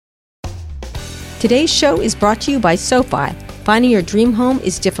Today's show is brought to you by SoFi. Finding your dream home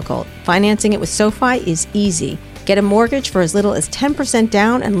is difficult. Financing it with SoFi is easy. Get a mortgage for as little as 10%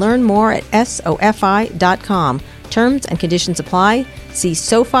 down and learn more at SoFi.com. Terms and conditions apply. See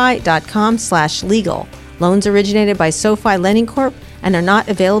SoFi.com/legal. Loans originated by SoFi Lending Corp and are not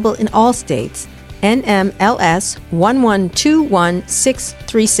available in all states. NMLS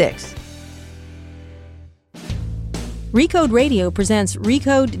 1121636. Recode Radio presents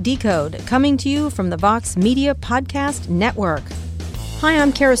Recode Decode, coming to you from the Vox Media Podcast Network. Hi,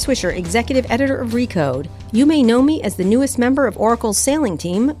 I'm Kara Swisher, Executive Editor of Recode. You may know me as the newest member of Oracle's sailing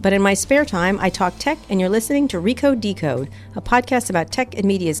team, but in my spare time, I talk tech, and you're listening to Recode Decode, a podcast about tech and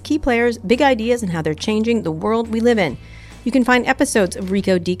media's key players, big ideas, and how they're changing the world we live in. You can find episodes of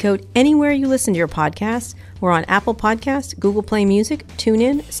Recode Decode anywhere you listen to your podcasts. We're on Apple Podcasts, Google Play Music,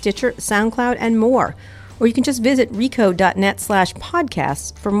 TuneIn, Stitcher, SoundCloud, and more. Or you can just visit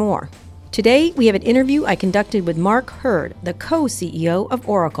recode.net/podcasts for more. Today, we have an interview I conducted with Mark Hurd, the co-CEO of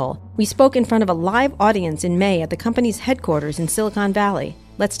Oracle. We spoke in front of a live audience in May at the company's headquarters in Silicon Valley.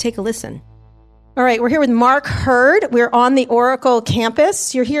 Let's take a listen. All right, we're here with Mark Hurd. We're on the Oracle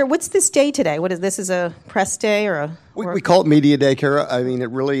campus. You're here. What's this day today? What is this? Is a press day or a... We call it Media Day, Kara. I mean,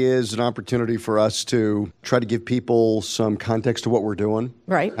 it really is an opportunity for us to try to give people some context to what we're doing.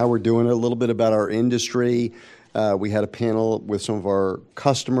 Right. How we're doing it, a little bit about our industry. We had a panel with some of our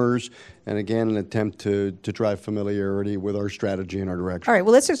customers, and again, an attempt to drive familiarity with our strategy and our direction. All right,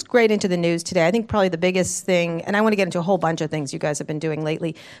 well, let's just get into the news today. I think probably the biggest thing, and I want to get into a whole bunch of things you guys have been doing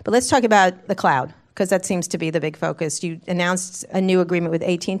lately, but let's talk about the cloud, because that seems to be the big focus. You announced a new agreement with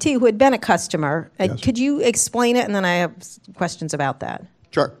AT&T, who had been a customer. Yes. Could you explain it, and then I have questions about that.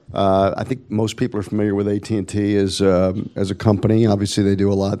 Sure. I think most people are familiar with AT&T as a company. Obviously, they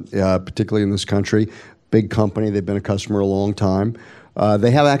do a lot, particularly in this country. Big company. They've been a customer a long time.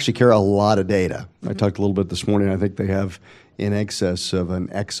 They have actually carry a lot of data. Mm-hmm. I talked a little bit this morning. I think they have in excess of an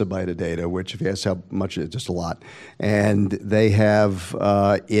exabyte of data, which if you ask how much, it's just a lot. And they have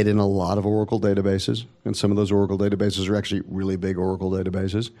it in a lot of Oracle databases. And some of those Oracle databases are actually really big Oracle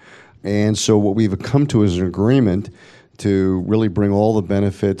databases. And so what we've come to is an agreement to really bring all the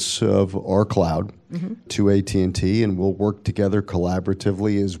benefits of our cloud to AT&T, and we'll work together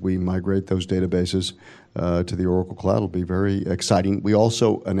collaboratively as we migrate those databases to the Oracle Cloud. It'll be very exciting. We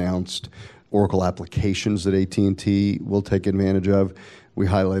also announced Oracle applications that AT&T will take advantage of. We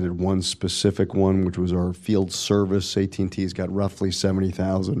highlighted one specific one, which was our field service. AT&T's got roughly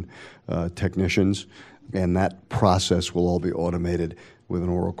 70,000 technicians, and that process will all be automated with an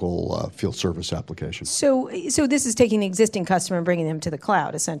Oracle field service application. So this is taking the existing customer and bringing them to the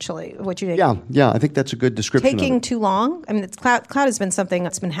cloud, essentially, what you're doing. Yeah, I think that's a good description. Taking too long? I mean, cloud has been something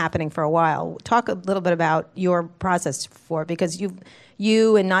that's been happening for a while. Talk a little bit about your process for it, because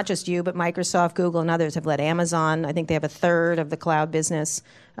you, and not just you, but Microsoft, Google, and others have led Amazon. I think they have a third of the cloud business,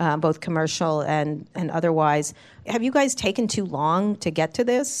 both commercial and otherwise. Have you guys taken too long to get to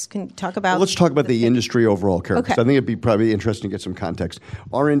this? Can you talk about... Well, let's talk about the industry overall, Kara. Okay. I think it'd be probably interesting to get some context.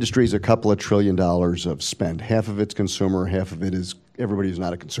 Our industry is a couple of $1 trillion of spend. Half of it's consumer, half of it is everybody who's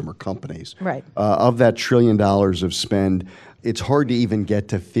not a consumer, companies. Right. Of that $1 trillion of spend, it's hard to even get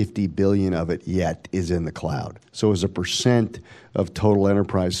to 50 billion of it yet is in the cloud. So as a percent of total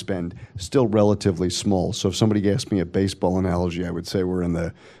enterprise spend, still relatively small. So if somebody asked me a baseball analogy, I would say we're in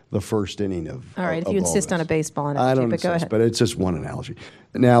the first inning of all right, of if you insist on a baseball analogy, I don't but insist, go ahead. But it's just one analogy.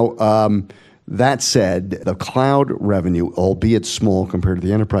 Now, that said, the cloud revenue, albeit small compared to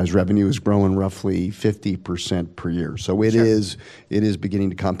the enterprise revenue, is growing roughly 50% per year. So it is beginning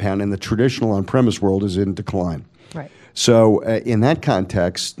to compound, and the traditional on-premise world is in decline. Right. So in that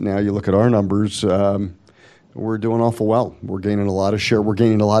context, now you look at our numbers, we're doing awful well. We're gaining a lot of share. We're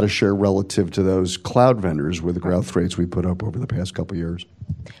gaining a lot of share relative to those cloud vendors with the growth rates we put up over the past couple of years.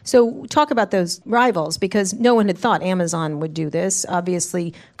 So talk about those rivals, because no one had thought Amazon would do this.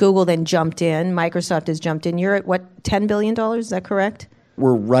 Obviously, Google then jumped in. Microsoft has jumped in. You're at, what, $10 billion? Is that correct?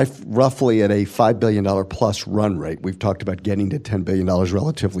 We're roughly at a $5 billion plus run rate. We've talked about getting to $10 billion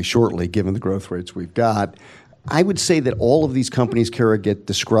relatively shortly, given the growth rates we've got. I would say that all of these companies, Kara, get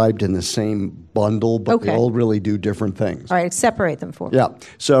described in the same bundle, but they all really do different things. All right, separate them for me. Yeah.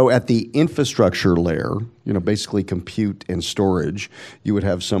 So at the infrastructure layer, basically compute and storage, you would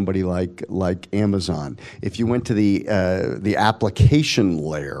have somebody like Amazon. If you went to the application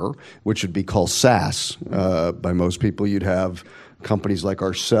layer, which would be called SaaS by most people, you'd have companies like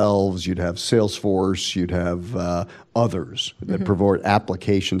ourselves, you'd have Salesforce, you'd have others that provide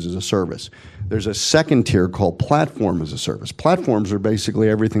applications as a service. There's a second tier called platform as a service. Platforms are basically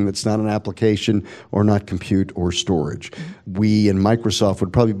everything that's not an application or not compute or storage. We and Microsoft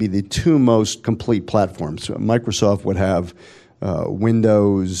would probably be the two most complete platforms. So Microsoft would have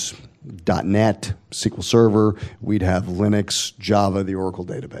Windows, .NET, SQL Server. We'd have Linux, Java, the Oracle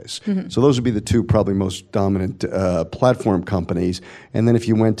database. So those would be the two probably most dominant platform companies. And then if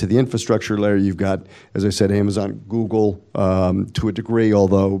you went to the infrastructure layer, you've got, as I said, Amazon, Google to a degree,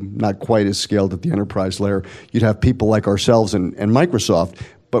 although not quite as scaled at the enterprise layer. You'd have people like ourselves and Microsoft,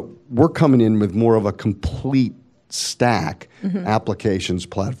 but we're coming in with more of a complete stack, applications,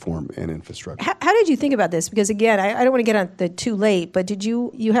 platform, and infrastructure. How did you think about this? Because again, I don't want to get on the too late, but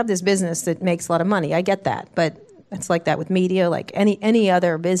you have this business that makes a lot of money. I get that, but it's like that with media, like any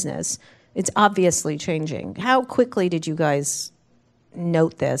other business. It's obviously changing. How quickly did you guys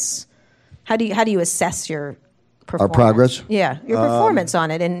note this? How do you assess your performance? Our progress? Yeah, your performance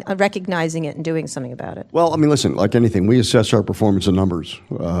on it and recognizing it and doing something about it. Well, I mean, listen, like anything, we assess our performance in numbers.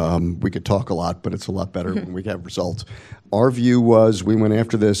 We could talk a lot, but it's a lot better when we have results. Our view was we went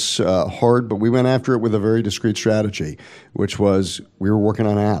after this hard, but we went after it with a very discrete strategy, which was we were working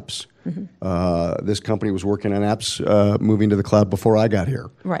on apps. This company was working on apps moving to the cloud before I got here.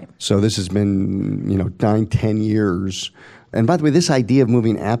 Right. So this has been 9-10 years. And by the way, this idea of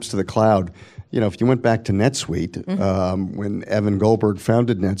moving apps to the cloud, if you went back to NetSuite, when Evan Goldberg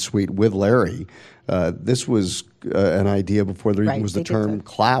founded NetSuite with Larry, this was an idea before there even was the term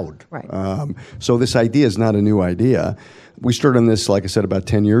cloud. Right. So this idea is not a new idea. We started on this, like I said, about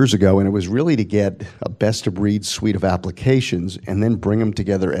 10 years ago, and it was really to get a best-of-breed suite of applications and then bring them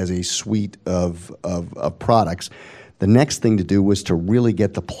together as a suite of products. The next thing to do was to really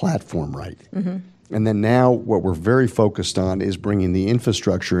get the platform right. And then now what we're very focused on is bringing the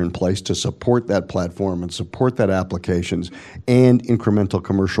infrastructure in place to support that platform and support that applications and incremental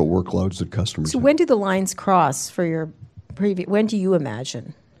commercial workloads that customers have. When do the lines cross for your previous? When do you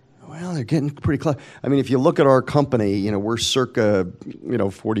imagine? Well, they're getting pretty close. I mean, if you look at our company, we're circa,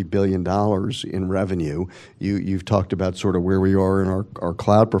 $40 billion in revenue. You've talked about sort of where we are in our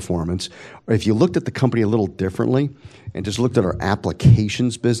cloud performance. If you looked at the company a little differently and just looked at our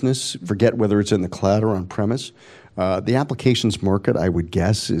applications business, forget whether it's in the cloud or on premise, the applications market, I would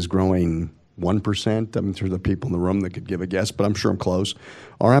guess, is growing 1%. I'm sure there are people in the room that could give a guess, but I'm sure I'm close.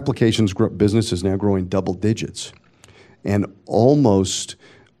 Our applications business is now growing double digits. And almost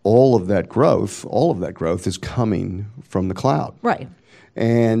all of that growth is coming from the cloud. Right.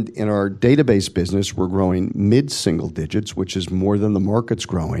 And in our database business, we're growing mid-single digits, which is more than the market's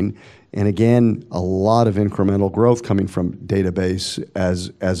growing. And again, a lot of incremental growth coming from database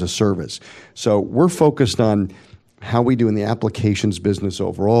as a service. So we're focused on how we do in the applications business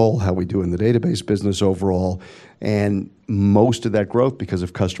overall, how we do in the database business overall, and most of that growth, because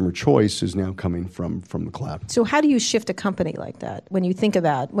of customer choice, is now coming from the cloud. So how do you shift a company like that when you think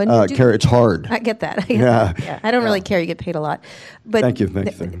about Kara, it's hard. I get that. Yeah. I don't really care. You get paid a lot. But Thank you.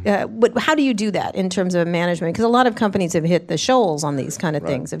 But how do you do that in terms of management? Because a lot of companies have hit the shoals on these kind of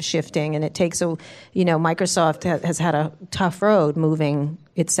things of shifting, and it takes Microsoft has had a tough road moving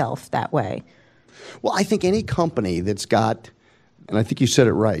itself that way. Well, I think any company that's got, and I think you said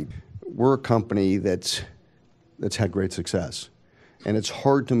it right, we're a company that's had great success. And it's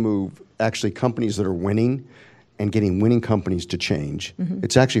hard to move actually companies that are winning and getting winning companies to change.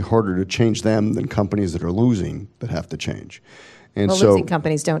 It's actually harder to change them than companies that are losing that have to change. And losing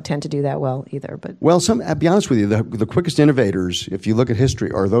companies don't tend to do that well either. But I'll be honest with you, the quickest innovators, if you look at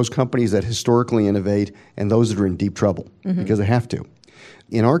history, are those companies that historically innovate and those that are in deep trouble because they have to.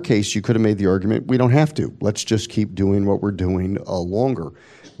 In our case, you could have made the argument, we don't have to. Let's just keep doing what we're doing longer.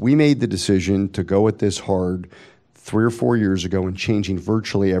 We made the decision to go at this hard 3 or 4 years ago and changing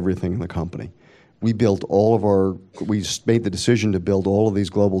virtually everything in the company. We made the decision to build all of these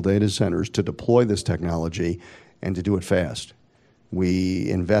global data centers to deploy this technology and to do it fast. We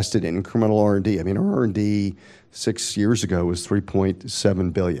invested in incremental R&D. I mean, our R&D 6 years ago was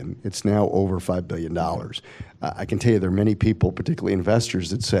 $3.7 billion. It's now over $5 billion. I can tell you there are many people, particularly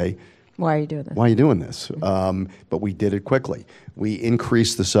investors, that say, why are you doing this? Why are you doing this? But we did it quickly. We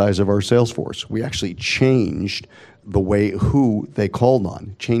increased the size of our sales force. We actually changed the way who they called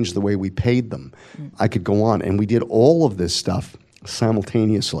on, changed the way we paid them. I could go on. And we did all of this stuff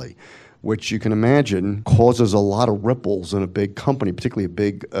simultaneously, which you can imagine causes a lot of ripples in a big company, particularly a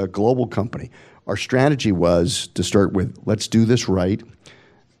big global company. Our strategy was to start with, let's do this right,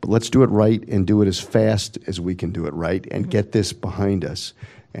 but let's do it right and do it as fast as we can do it right and get this behind us.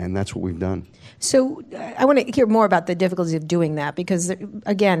 And that's what we've done. So I want to hear more about the difficulties of doing that because,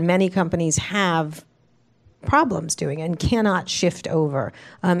 again, many companies have problems doing it and cannot shift over.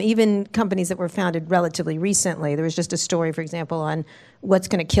 Even companies that were founded relatively recently, there was just a story, for example, on what's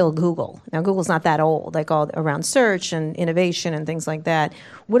going to kill Google. Now, Google's not that old, like all around search and innovation and things like that.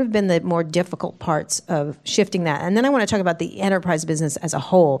 What have been the more difficult parts of shifting that? And then I want to talk about the enterprise business as a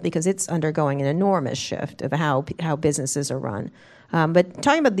whole because it's undergoing an enormous shift of how businesses are run. But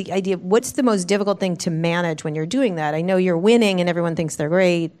talking about the idea of what's the most difficult thing to manage when you're doing that? I know you're winning and everyone thinks they're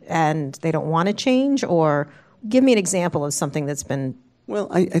great and they don't want to change, or give me an example of something that's been... Well,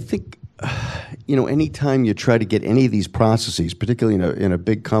 I think, anytime you try to get any of these processes, particularly in a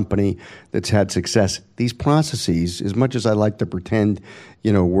big company that's had success, these processes, as much as I like to pretend,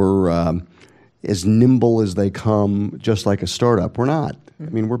 we're as nimble as they come, just like a startup, we're not. I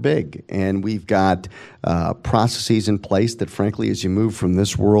mean, we're big, and we've got processes in place that, frankly, as you move from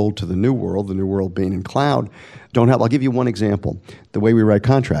this world to the new world being in cloud, don't help. I'll give you one example. The way we write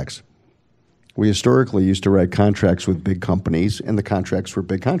contracts. We historically used to write contracts with big companies, and the contracts were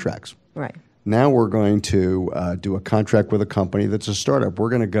big contracts. Right. Now we're going to do a contract with a company that's a startup. We're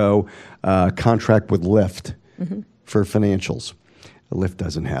going to go contract with Lyft for financials. Lyft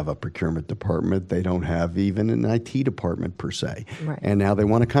doesn't have a procurement department. They don't have even an IT department per se. Right. And now they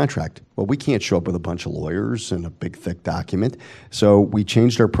want a contract. Well, we can't show up with a bunch of lawyers and a big, thick document. So we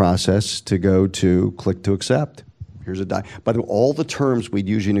changed our process to go to click to accept. Here's a But all the terms we'd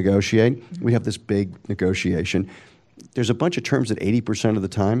usually negotiate, we have this big negotiation. There's a bunch of terms that 80% of the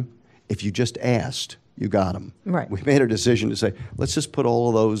time, if you just asked, you got them. Right. We made a decision to say, let's just put all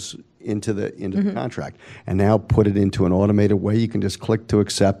of those into the contract and now put it into an automated way. You can just click to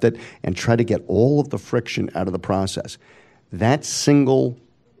accept it and try to get all of the friction out of the process. That single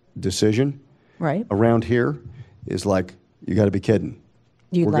decision around here is like, you got to be kidding.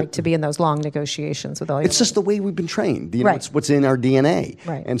 You'd like to be in those long negotiations with all your... It's just the way we've been trained. Right. It's what's in our DNA.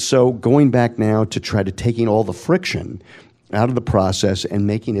 Right. And so going back now to try to taking all the friction out of the process and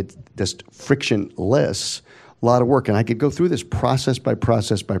making it just frictionless, a lot of work. And I could go through this process by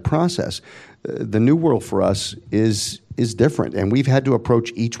process by process. The new world for us is different, and we've had to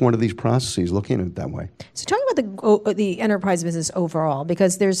approach each one of these processes looking at it that way. So talking about the enterprise business overall,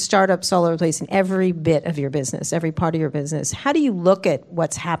 because there's startups all over the place in every bit of your business, every part of your business. How do you look at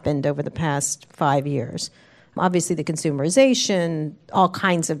what's happened over the past 5 years? Obviously, the consumerization, all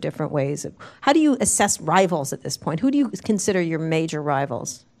kinds of different ways. How do you assess rivals at this point? Who do you consider your major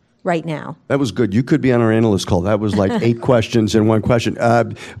rivals right now? That was good. You could be on our analyst call. That was like 8 questions in one question.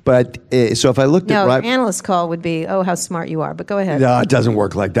 So if I looked at... No, analyst call would be, oh, how smart you are. But go ahead. No, it doesn't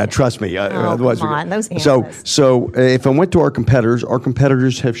work like that. Trust me. Otherwise, come on, those analysts. So if I went to our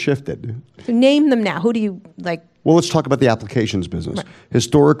competitors have shifted. So name them now. Who do you like? Well, let's talk about the applications business. Right.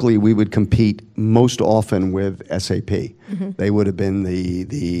 Historically, we would compete most often with SAP. They would have been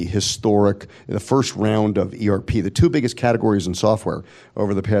the first round of ERP. The two biggest categories in software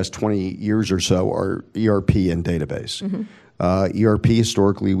over the past 20 years or so are ERP and database. ERP,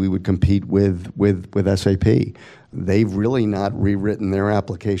 historically, we would compete with SAP. They've really not rewritten their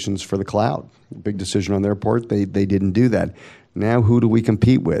applications for the cloud. Big decision on their part. They didn't do that. Now, who do we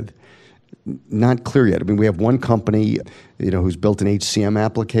compete with? Not clear yet. I mean, we have one company, who's built an HCM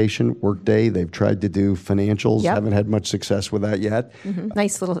application, Workday. They've tried to do financials. Yep. Haven't had much success with that yet.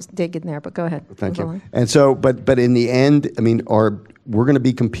 Nice little dig in there, but go ahead. Thank you. And so, but in the end, I mean, we're going to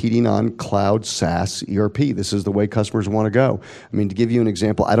be competing on cloud SaaS ERP. This is the way customers want to go. I mean, to give you an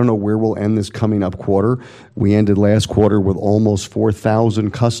example, I don't know where we'll end this coming up quarter. We ended last quarter with almost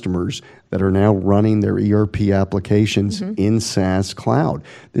 4,000 customers that are now running their ERP applications in SaaS cloud.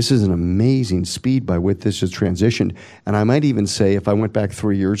 This is an amazing speed by which this has transitioned. And I might even say, if I went back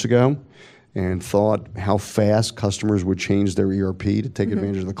 3 years ago and thought how fast customers would change their ERP to take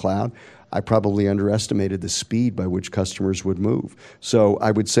advantage of the cloud, I probably underestimated the speed by which customers would move. So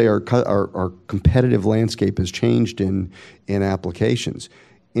I would say our competitive landscape has changed in applications.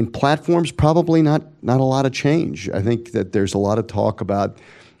 In platforms, probably not a lot of change. I think that there's a lot of talk about...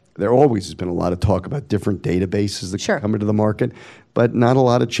 There always has been a lot of talk about different databases that come into the market, but not a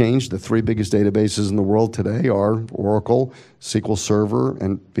lot of change. The 3 biggest databases in the world today are Oracle, SQL Server,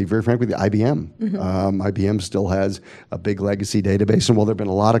 and to be very frank with you, IBM. IBM still has a big legacy database, and while there have been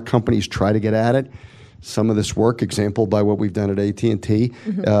a lot of companies try to get at it, some of this work, example by what we've done at AT&T,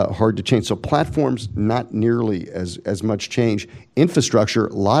 hard to change. So platforms, not nearly as much change. Infrastructure,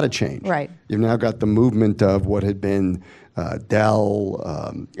 a lot of change. Right. You've now got the movement of what had been Dell,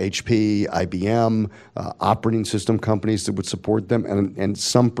 HP, IBM, operating system companies that would support them, and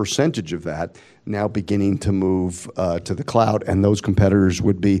some percentage of that now beginning to move to the cloud. And those competitors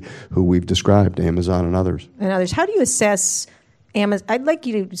would be who we've described, Amazon and others. How do you assess Amazon? I'd like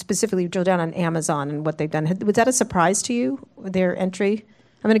you to specifically drill down on Amazon and what they've done. Was that a surprise to you, their entry?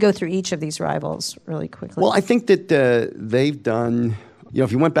 I'm going to go through each of these rivals really quickly. Well, I think that they've done,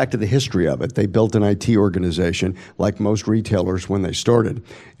 if you went back to the history of it, they built an IT organization like most retailers when they started.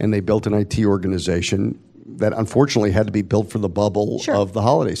 And they built an IT organization that unfortunately had to be built for the bubble of the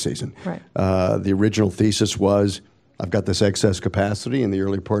holiday season. Right. The original thesis was, I've got this excess capacity in the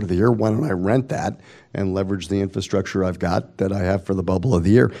early part of the year. Why don't I rent that and leverage the infrastructure I've got that I have for the bubble of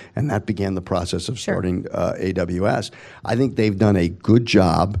the year? And that began the process of starting AWS. I think they've done a good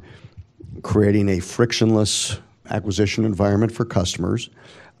job creating a frictionless acquisition environment for customers.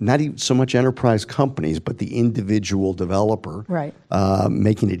 Not even so much enterprise companies, but the individual developer. Right.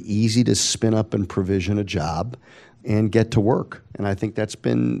 Making it easy to spin up and provision a job and get to work. And I think that's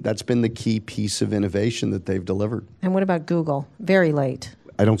been the key piece of innovation that they've delivered. And what about Google? Very late.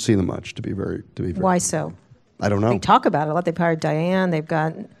 I don't see them much, to be very. Why so? I don't know. They talk about it a lot. They've hired Diane. They've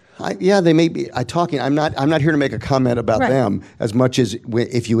got. They may be. I'm not here to make a comment about them as much as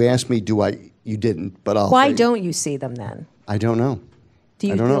if you ask me, you didn't. But I'll. Why don't you see them then? I don't know. Do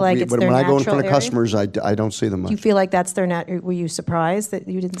you feel like it's their natural When I go in front of area? customers, I don't see them much. Do you feel like that's their were you surprised that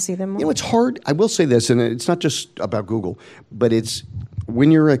you didn't see them more? It's hard. I will say this, and it's not just about Google, but it's when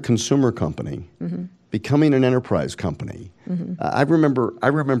you're a consumer company, becoming an enterprise company. I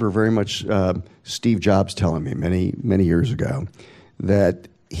remember very much Steve Jobs telling me many years ago that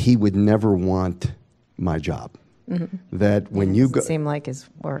he would never want my job. That when you go, seem like his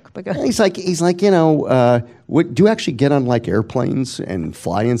work, but go he's like, do you actually get on like airplanes and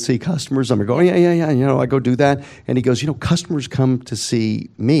fly and see customers? I'm going, yeah. I go do that, and he goes, customers come to see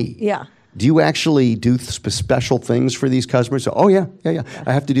me. Yeah. Do you actually do special things for these customers? So, yeah.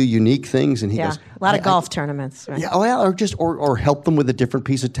 I have to do unique things, and he goes, a lot of golf tournaments, right? Yeah, or help them with a different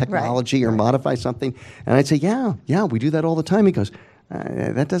piece of technology or modify something. And I'd say, yeah, we do that all the time. He goes,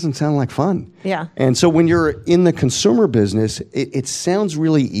 that doesn't sound like fun. Yeah. And so when you're in the consumer business, it sounds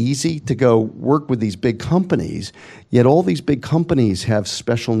really easy to go work with these big companies, yet all these big companies have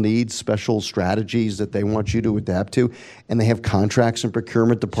special needs, special strategies that they want you to adapt to, and they have contracts and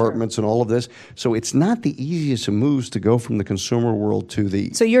procurement departments and all of this. So it's not the easiest of moves to go from the consumer world to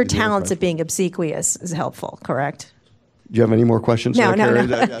the... So your talents at being obsequious is helpful, correct? Do you have any more questions? No.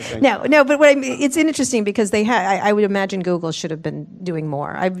 But it's interesting because I would imagine Google should have been doing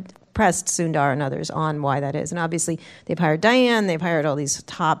more. I've pressed Sundar and others on why that is, and obviously they've hired Diane, they've hired all these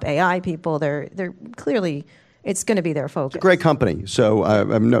top AI people. They're clearly it's going to be their focus. It's a great company, so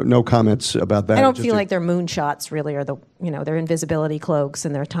no comments about that. I don't feel like their moonshots really are their invisibility cloaks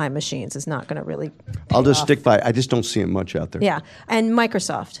and their time machines is not going to really. I'll just stick by. I just don't see it much out there. Yeah, and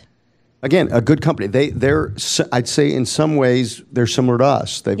Microsoft. Again, a good company. They're I'd say in some ways they're similar to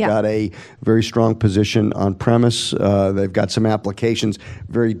us. They've got a very strong position on premise. They've got some applications,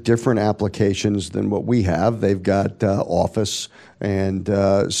 very different applications than what we have. They've got Office and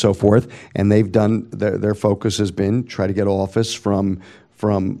so forth, and they've done their focus has been try to get Office from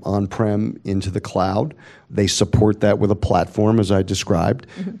on-prem into the cloud. They support that with a platform, as I described.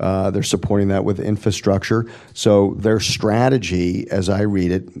 They're supporting that with infrastructure. So their strategy, as I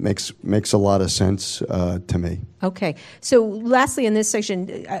read it, makes a lot of sense to me. Okay. So lastly, in this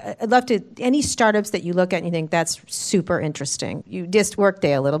section, I'd love to, any startups that you look at and you think that's super interesting. You dissed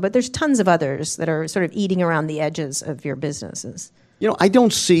Workday a little, but there's tons of others that are sort of eating around the edges of your businesses. I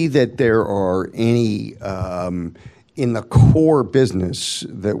don't see that there are any in the core business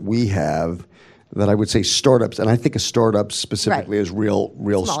that we have that I would say startups, and I think of startups specifically as real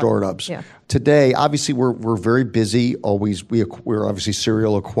smaller startups. Yeah. Today, obviously, we're very busy. We're obviously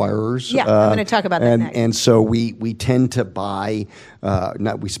serial acquirers. Yeah, I'm going to talk about that next. And so we tend to buy.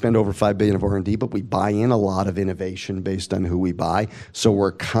 We spend over $5 billion of R&D, but we buy in a lot of innovation based on who we buy. So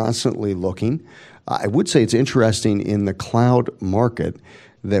we're constantly looking. I would say it's interesting in the cloud market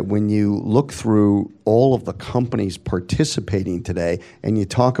that when you look through all of the companies participating today and you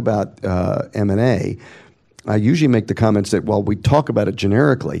talk about M&A, I usually make the comments that while we talk about it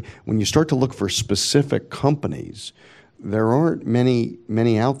generically, when you start to look for specific companies, there aren't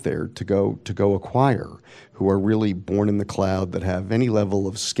many out there to go acquire who are really born in the cloud that have any level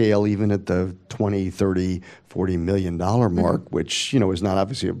of scale, even at the $20, $30, $40 million mark, which is not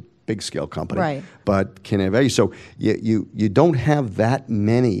obviously a big scale company, Right. but can add value. So you don't have that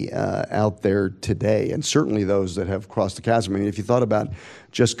many out there today, and certainly those that have crossed the chasm. I mean, if you thought about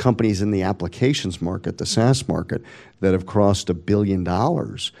just companies in the applications market, the SaaS market, that have crossed $1 billion.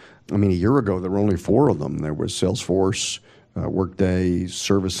 I mean, a year ago there were only 4 of them. There was Salesforce, Workday,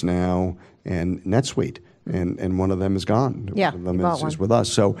 ServiceNow, and NetSuite. And one of them is gone. Yeah, one of them is with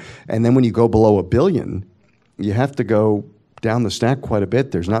us. So, and then when you go below $1 billion, you have to go down the stack quite a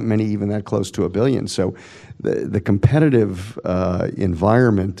bit. There's not many even that close to $1 billion. So, the competitive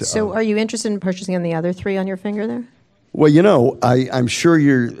environment. So, are you interested in purchasing on the other 3 on your finger there? Well, I'm sure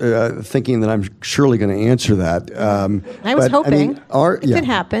you're thinking that I'm surely going to answer that. I was hoping. It could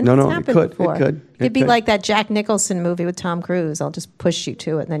happen. No, it's it could. Before. It could. It'd be like that Jack Nicholson movie with Tom Cruise. I'll just push you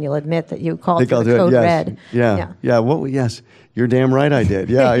to it, and then you'll admit that you called for the code red. Yeah. Well, yes. You're damn right I did.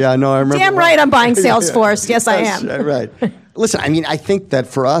 Yeah. No, I remember. Damn right I'm buying Salesforce. Yes, I am. Right. Listen, I mean, I think that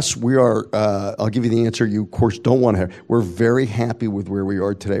for us, we are, I'll give you the answer you, of course, don't want to have. We're very happy with where we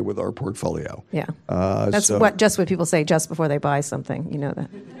are today with our portfolio. Yeah. That's what people say just before they buy something. You know that.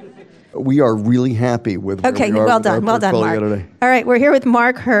 We are really happy with where we are well with done. our Well done, Mark. portfolio today. All right, we're here with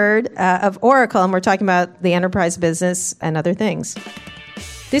Mark Hurd of Oracle, and we're talking about the enterprise business and other things.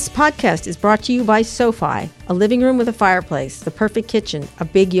 This podcast is brought to you by SoFi, a living room with a fireplace, the perfect kitchen, a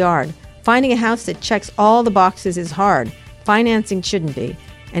big yard. Finding a house that checks all the boxes is hard. Financing shouldn't be,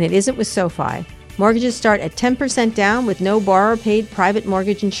 and it isn't with SoFi. Mortgages start at 10% down with no borrower-paid private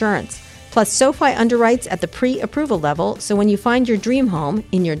mortgage insurance. Plus, SoFi underwrites at the pre-approval level, so when you find your dream home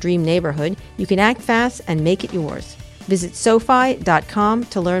in your dream neighborhood, you can act fast and make it yours. Visit SoFi.com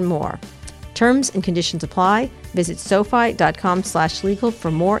to learn more. Terms and conditions apply. Visit SoFi.com/legal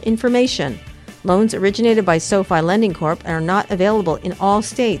for more information. Loans originated by SoFi Lending Corp. Are not available in all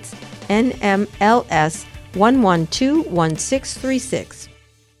states. NMLS 1121636.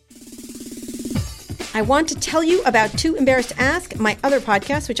 I want to tell you about Too Embarrassed to Ask, my other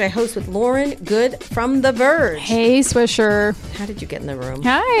podcast, which I host with Lauren Good from The Verge. Hey, Swisher. How did you get in the room?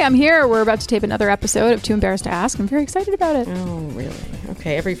 Hi, I'm here. We're about to tape another episode of Too Embarrassed to Ask. I'm very excited about it. Oh, really?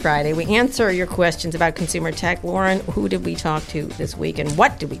 Okay, every Friday we answer your questions about consumer tech. Lauren, who did we talk to this week, and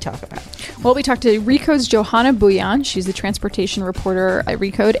what did we talk about? Well, we talked to Recode's Johanna Bouillon. She's the transportation reporter at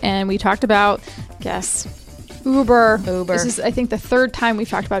Recode, and we talked about, guess, Uber. This is, I think, the 3rd time we've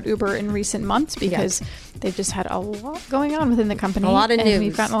talked about Uber in recent months because they've just had a lot going on within the company. A lot of news.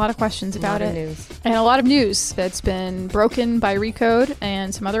 We've gotten a lot of questions about it. And a lot of news that's been broken by Recode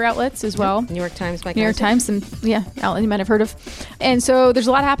and some other outlets as well. New York Times, New York Times, some outlet you might have heard of. And so there's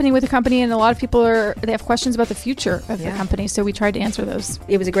a lot happening with the company, and a lot of people they have questions about the future of the company. So we tried to answer those.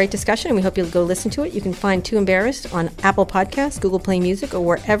 It was a great discussion, and we hope you'll go listen to it. You can find Too Embarrassed on Apple Podcasts, Google Play Music, or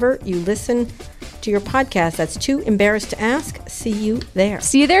wherever you listen to your podcast. That's Too Embarrassed to Ask. See you there.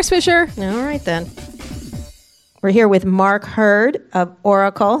 See you there, Swisher. All right, then. We're here with Mark Hurd of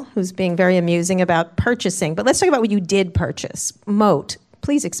Oracle, who's being very amusing about purchasing. But let's talk about what you did purchase. Moat.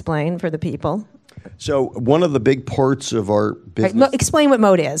 Please explain for the people. So one of the big parts of our business... Explain what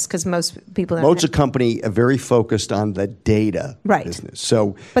Moat is, because most people don't Moat's a company very focused on the data business.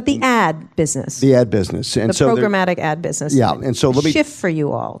 But the ad business. The ad business. And the programmatic ad business. Yeah. And so let me... Shift for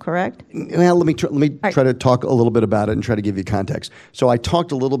you all, correct? Well, let me try to talk a little bit about it and try to give you context. So I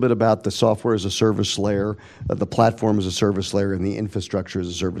talked a little bit about the software as a service layer, the platform as a service layer, and the infrastructure as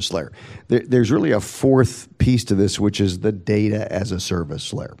a service layer. There's really a 4th piece to this, which is the data as a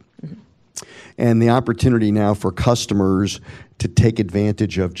service layer. Mm-hmm. And the opportunity now for customers to take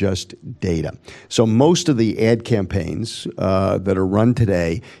advantage of just data. So most of the ad campaigns that are run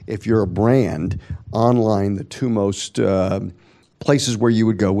today, if you're a brand, online, the 2 most places where you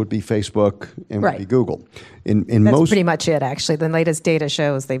would go would be Facebook and would be Google. That's pretty much it, actually. The latest data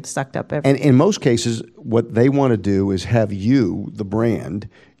shows they've sucked up everything. And in most cases, what they want to do is have you, the brand,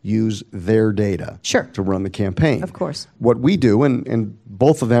 use their data to run the campaign. Of course. What we do, and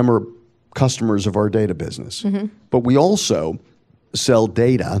both of them are customers of our data business. Mm-hmm. But we also sell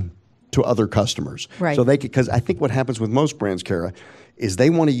data to other customers. Right. So because I think what happens with most brands, Kara, is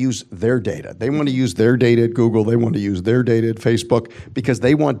they want to use their data. They want to use their data at Google. They want to use their data at Facebook because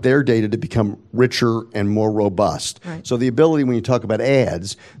they want their data to become richer and more robust. Right. So the ability, when you talk about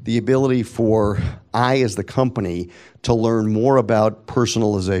ads, the ability for I as the company to learn more about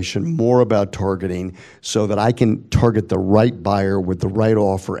personalization, more about targeting, so that I can target the right buyer with the right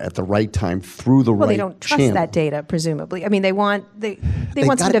offer at the right time through the right channel. Well, they don't trust that data, presumably. I mean, they want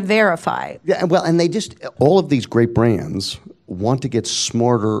someone to verify. Yeah, well, and they just, all of these great brands want to get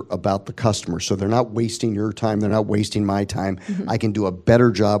smarter about the customer. So they're not wasting your time. They're not wasting my time. I can do a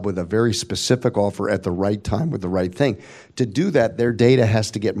better job with a very specific offer at the right time with the right thing. To do that, their data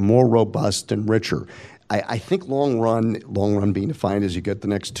has to get more robust and richer. I think long run being defined as you get the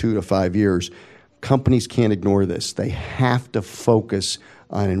next 2 to 5 years, companies can't ignore this. They have to focus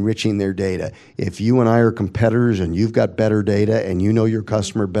on enriching their data. If you and I are competitors and you've got better data and you know your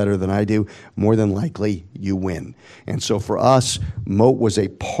customer better than I do, more than likely you win. And so for us, Moat was a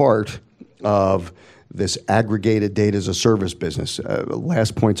part of this aggregated data as a service business.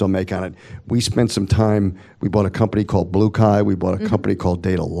 Last points I'll make on it. We spent some time, we bought a company called Blue Kai, we bought a company called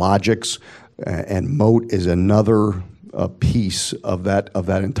Data Logics, and Moat is another piece of that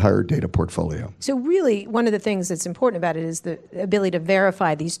entire data portfolio. So really, one of the things that's important about it is the ability to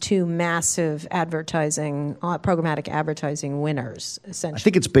verify these two massive advertising, programmatic advertising winners, essentially. I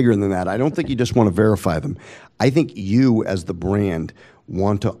think it's bigger than that. I don't think you just want to verify them. I think you, as the brand,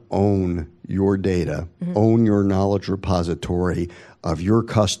 want to own your data, own your knowledge repository of your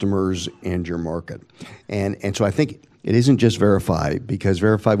customers and your market. And so I think it isn't just verify, because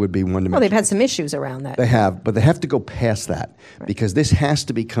verify would be one dimension. Well, they've had some issues around that. They have, but they have to go past that, because this has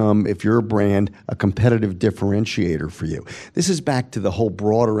to become, if you're a brand, a competitive differentiator for you. This is back to the whole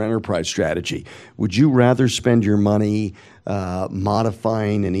broader enterprise strategy. Would you rather spend your money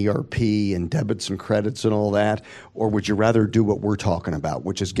modifying an ERP and debits and credits and all that, or would you rather do what we're talking about,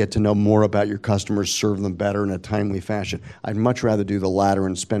 which is get to know more about your customers, serve them better in a timely fashion? I'd much rather do the latter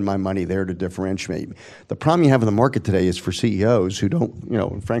and spend my money there to differentiate. The problem you have in the market today is for CEOs who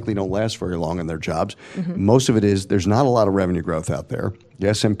don't, frankly, don't last very long in their jobs. Most of it is there's not a lot of revenue growth out there. The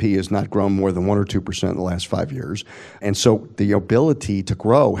S&P has not grown more than 1 or 2% in the last 5 years. And so the ability to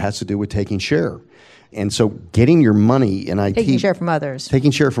grow has to do with taking share. And so getting your money in IT. Taking share from others.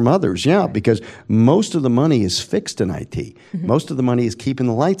 Taking share from others, yeah, because most of the money is fixed in IT. Most of the money is keeping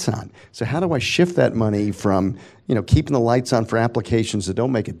the lights on. So how do I shift that money from, keeping the lights on for applications that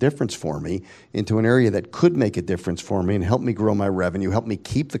don't make a difference for me into an area that could make a difference for me and help me grow my revenue, help me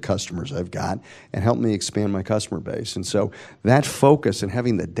keep the customers I've got, and help me expand my customer base? And so that focus and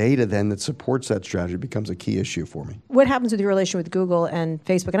having the data then that supports that strategy becomes a key issue for me. What happens with your relation with Google and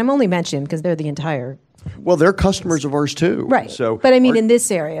Facebook? And I'm only mentioning because they're the entire... Well, they're customers of ours too. Right. So, but I mean in this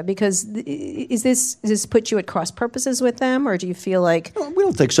area, because does this put you at cross purposes with them, or do you feel like... No, we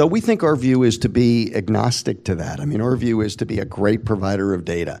don't think so. We think our view is to be agnostic to that. I mean, our view is to be a great provider of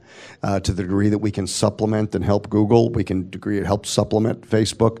data to the degree that we can supplement and help Google. We can help supplement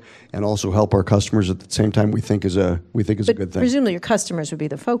Facebook and also help our customers at the same time. We think is a good thing. Presumably, your customers would be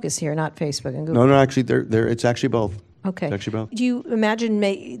the focus here, not Facebook and Google. No, actually, it's actually both. Okay. It's actually both. Do you imagine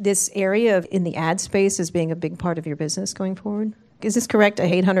this area in the ad space as being a big part of your business going forward? Is this correct?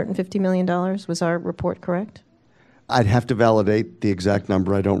 $850 million? Was our report correct? I'd have to validate the exact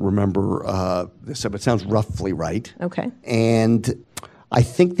number. I don't remember this, but it sounds roughly right. Okay. And I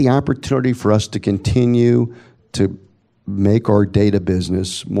think the opportunity for us to continue to make our data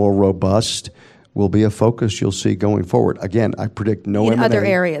business more robust will be a focus you'll see going forward. Again, I predict no M&A. In other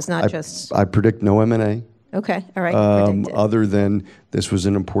areas, not just... I predict no M&A. Okay, all right. Other than this was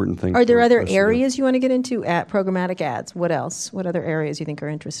an important thing. Are there other areas you want to get into? Programmatic ads. What else? What other areas you think are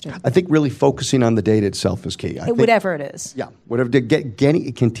interesting? I think really focusing on the data itself is key. Whatever it is. Yeah, whatever.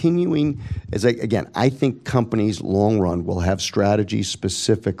 Continuing, I think companies long run will have strategies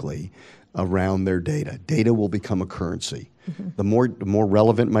specifically around their data. Data will become a currency. The more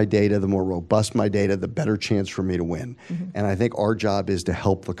relevant my data, the more robust my data, the better chance for me to win. And I think our job is to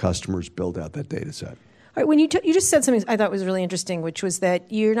help the customers build out that data set. All right, when you just said something I thought was really interesting, which was that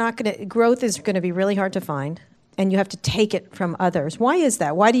growth is going to be really hard to find, and you have to take it from others. Why is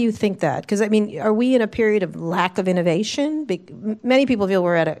that? Why do you think that? Because, are we in a period of lack of innovation? Many people feel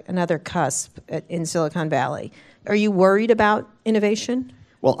we're at another cusp in Silicon Valley. Are you worried about innovation?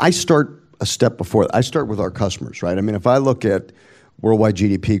 Well, I start a step before. I start with our customers, right? If I look at worldwide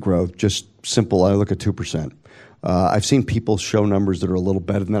GDP growth, just simple, I look at 2%. I've seen people show numbers that are a little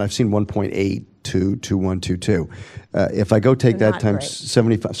better than that. I've seen 1.8 to 1.22. If I go take that times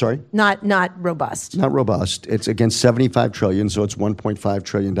 75, sorry? Not robust. Not robust. It's against 75 trillion, so it's $1.5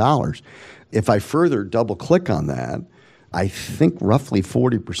 trillion. If I further double click on that, I think roughly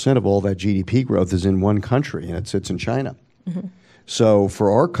 40% of all that GDP growth is in one country, and it sits in China. So for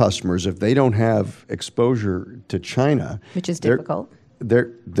our customers, if they don't have exposure to China, which is difficult,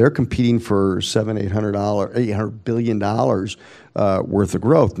 they're competing for $800 billion worth of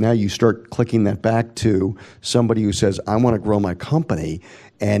growth. Now you start clicking that back to somebody who says, I want to grow my company,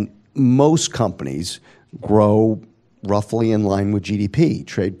 and most companies grow roughly in line with GDP,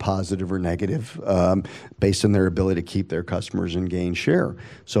 trade positive or negative, based on their ability to keep their customers and gain share.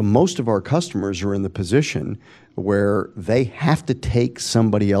 So most of our customers are in the position where they have to take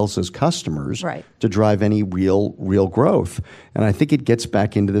somebody else's customers to drive any real growth. And I think it gets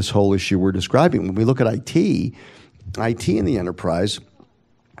back into this whole issue we're describing. When we look at IT in the enterprise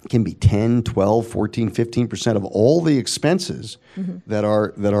can be 10, 12, 14, 15% of all the expenses that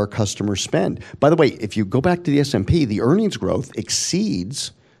our customers spend. By the way, if you go back to the S&P, the earnings growth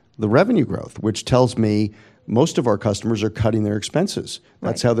exceeds the revenue growth, which tells me most of our customers are cutting their expenses.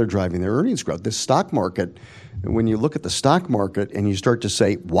 That's how they're driving their earnings growth. The stock market, when you look at the stock market and you start to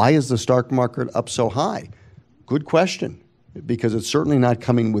say, why is the stock market up so high? Good question, because it's certainly not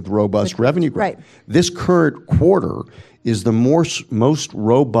coming with robust revenue growth. This current quarter is the most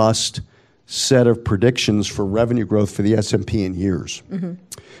robust set of predictions for revenue growth for the S&P in years.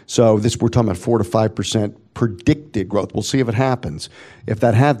 So we're talking about 4 to 5% predicted growth. We'll see if it happens. If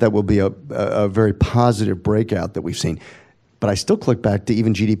that will be a very positive breakout that we've seen. But I still click back to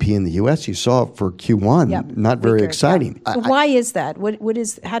even GDP in the U.S. You saw it for Q1, not very exciting. Why is that?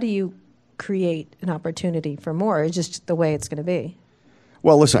 How do you create an opportunity for more? It's just the way it's going to be.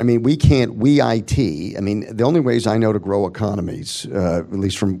 Well, listen, I mean, we IT, the only ways I know to grow economies, at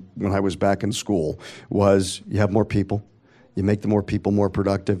least from when I was back in school, was you have more people, you make the more people more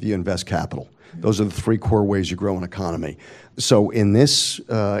productive, you invest capital. Those are the three core ways you grow an economy. So in this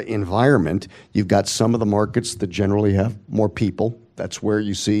environment, you've got some of the markets that generally have more people. That's where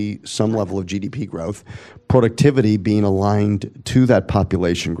you see some level of GDP growth. Productivity being aligned to that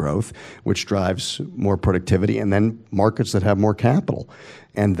population growth, which drives more productivity, and then markets that have more capital.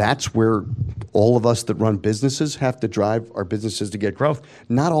 And that's where all of us that run businesses have to drive our businesses to get growth.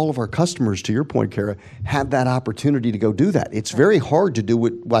 Not all of our customers, to your point, Kara, have that opportunity to go do that. It's very hard to do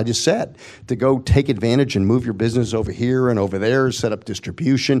what I just said, to go take advantage and move your business over here and over there, set up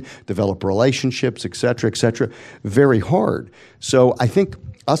distribution, develop relationships, et cetera, very hard. So I think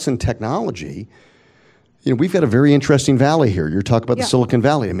us in technology, we've got a very interesting valley here. You're talking about the Silicon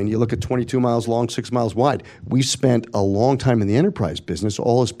Valley. I mean, you look at 22 miles long, 6 miles wide. We spent a long time in the enterprise business,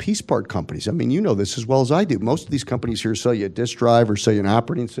 all as piece part companies. I mean, you know this as well as I do. Most of these companies here sell you a disk drive or sell you an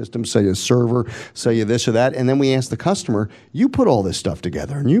operating system, sell you a server, sell you this or that. And then we ask the customer, you put all this stuff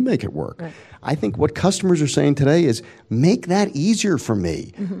together and you make it work. Right. I think what customers are saying today is, make that easier for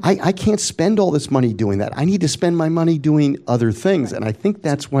me. I can't spend all this money doing that. I need to spend my money doing other things. And I think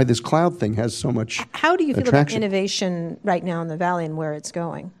that's why this cloud thing has so much How do you feel attraction. about innovation right now in the Valley and where it's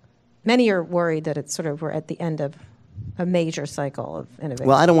going? Many are worried that it's we're at the end of a major cycle of innovation.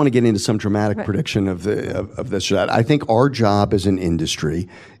 Well, I don't want to get into some dramatic prediction of this or that. I think our job as an industry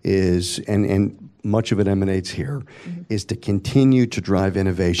is, and much of it emanates here, is to continue to drive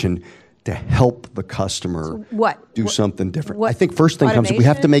innovation to help the customer do something different. I think first thing comes, we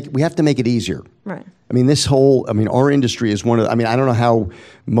have to make it easier. Right. I mean, our industry is one of, I don't know how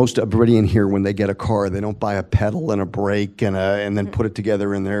most everybody in here, when they get a car, they don't buy a pedal and a brake and then put it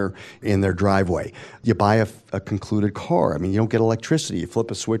together in their driveway. You buy a concluded car. I mean, you don't get electricity. You flip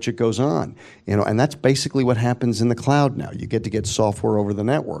a switch, it goes on. And that's basically what happens in the cloud now. You get software over the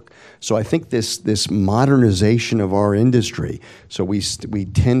network. So I think this modernization of our industry, so we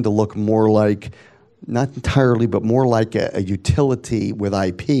tend to look more like, not entirely, but more like a utility with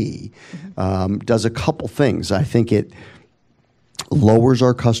IP, does a couple things. I think it lowers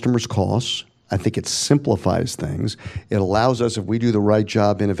our customers' costs. I think it simplifies things. It allows us, if we do the right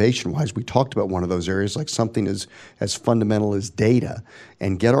job innovation-wise, we talked about one of those areas, like something as fundamental as data,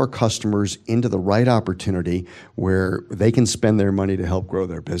 and get our customers into the right opportunity where they can spend their money to help grow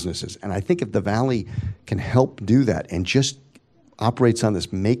their businesses. And I think if the Valley can help do that and just operates on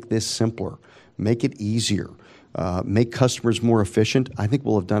this, make this simpler, make it easier, make customers more efficient, I think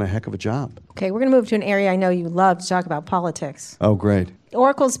we'll have done a heck of a job. Okay, we're going to move to an area I know you love to talk about, politics. Oh, great.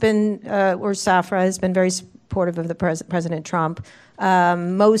 Oracle's been, or Safra has been very supportive of the President Trump.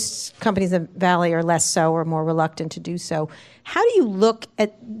 Most companies in the Valley are less so, or more reluctant to do so. How do you look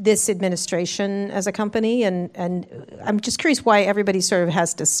at this administration as a company? And I'm just curious why everybody sort of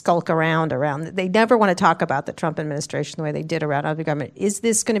has to skulk around. They never want to talk about the Trump administration the way they did around other government. Is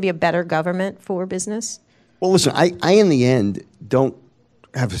this going to be a better government for business? Well, listen, I in the end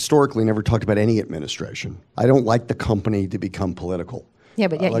have historically never talked about any administration. I don't like the company to become political. Yeah,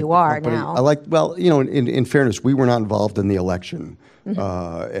 but yet you are now. In fairness, we were not involved in the election.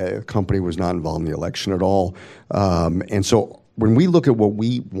 A company was not involved in the election at all. And so when we look at what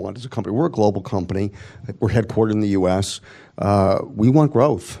we want as a company, we're a global company. We're headquartered in the U.S. We want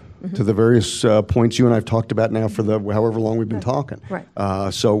growth. to the various points you and I have talked about now for the however long we've been talking. Right.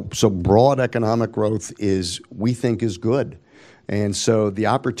 So broad economic growth we think is good. And so the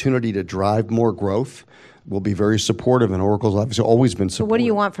opportunity to drive more growth will be very supportive, and Oracle's obviously always been supportive. So what do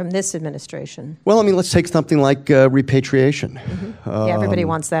you want from this administration? Well, I mean, let's take something like repatriation. Yeah, everybody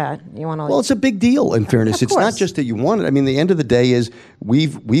wants that. You want to. Well, it's a big deal. In fairness, it's not just that you want it. I mean, the end of the day is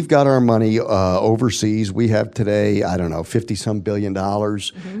we've got our money overseas. We have today, I don't know, $50-some billion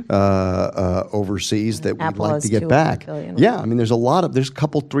overseas that Apple we'd like to get back. Billion. Yeah, I mean, there's a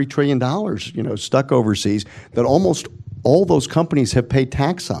couple $3 trillion, stuck overseas that almost all those companies have paid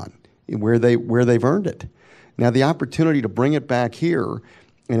tax on where they've earned it. Now, the opportunity to bring it back here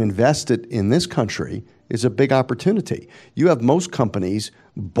and invest it in this country is a big opportunity. You have most companies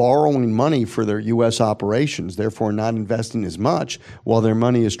borrowing money for their U.S. operations, therefore not investing as much, while their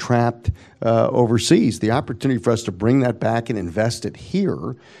money is trapped overseas. The opportunity for us to bring that back and invest it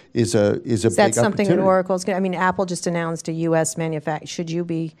here is a big opportunity. Is that something that Oracle's going to? I mean, Apple just announced a U.S. manufacturer. Should you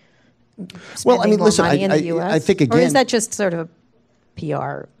be spending more money in the U.S.? I think, again... Or is that just sort of a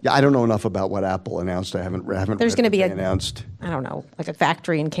PR? Yeah, I don't know enough about what Apple announced. I haven't read There's going to be announced. I don't know, like a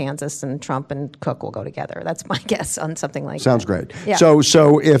factory in Kansas, and Trump and Cook will go together. That's my guess on something like Sounds that. great. Yeah.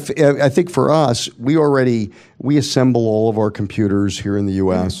 So if I think for us, we assemble all of our computers here in the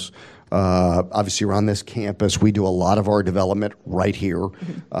U.S. Obviously, around this campus, we do a lot of our development right here.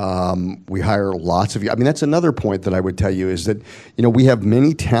 We hire lots of you. I mean, that's another point that I would tell you is that we have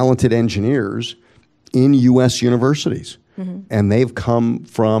many talented engineers in U.S. universities. And they've come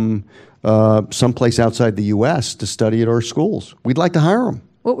from someplace outside the U.S. to study at our schools. We'd like to hire them.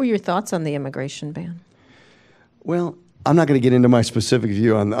 What were your thoughts on the immigration ban? Well, I'm not going to get into my specific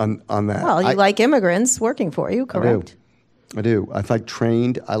view on that. Well, you like immigrants working for you, correct? I do. I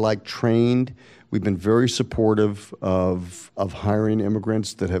like trained. We've been very supportive of hiring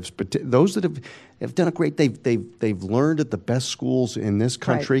immigrants that have those that have done a great. They've learned at the best schools in this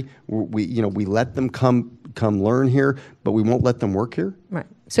country. Right. We let them come learn here, but we won't let them work here. Right.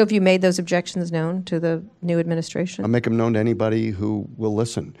 So have you made those objections known to the new administration? I'll make them known to anybody who will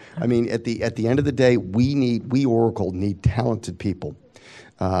listen. I mean, at the end of the day, we Oracle need talented people.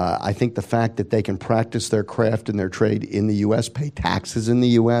 I think the fact that they can practice their craft and their trade in the U.S., pay taxes in the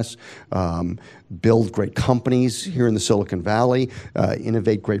U.S., build great companies here in the Silicon Valley,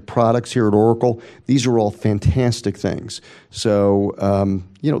 innovate great products here at Oracle, these are all fantastic things. So,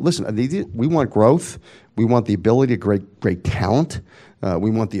 listen, we want growth. We want the ability to great talent.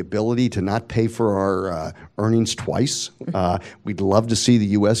 We want the ability to not pay for our earnings twice. We'd love to see the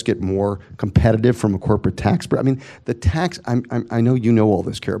U.S. get more competitive from a corporate tax. But I mean, the tax, I know you know all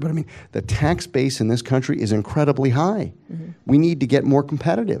this, Kara, but I mean, the tax base in this country is incredibly high. We need to get more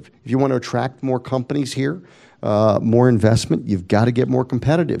competitive. If you want to attract more companies here, more investment, you've got to get more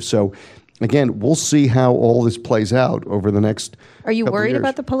competitive. So, again, we'll see how all this plays out over the next Are you couple worried years.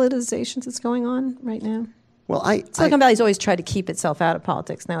 about the politicization that's going on right now? Well, Silicon Valley's always tried to keep itself out of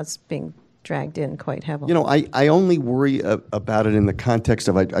politics. Now it's being dragged in quite heavily. I only worry about it in the context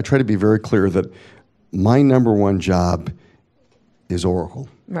of I try to be very clear that my number one job is Oracle.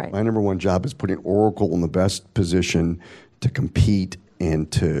 Right. My number one job is putting Oracle in the best position to compete and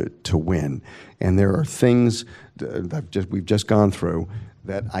to win. And there are things that we've just gone through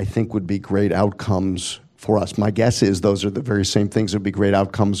that I think would be great outcomes for us. My guess is those are the very same things that would be great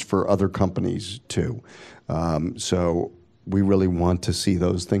outcomes for other companies too. So we really want to see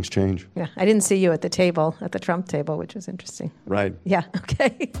those things change. Yeah, I didn't see you at the Trump table, which was interesting. Right. Yeah,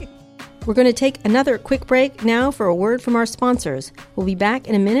 okay. We're going to take another quick break now for a word from our sponsors. We'll be back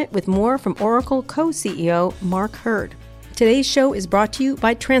in a minute with more from Oracle co-CEO Mark Hurd. Today's show is brought to you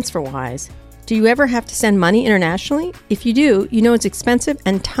by TransferWise. Do you ever have to send money internationally? If you do, you know it's expensive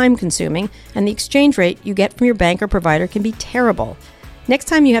and time-consuming, and the exchange rate you get from your bank or provider can be terrible. Next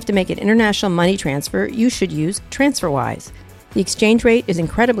time you have to make an international money transfer, you should use TransferWise. The exchange rate is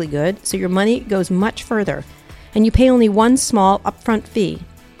incredibly good, so your money goes much further, and you pay only one small upfront fee.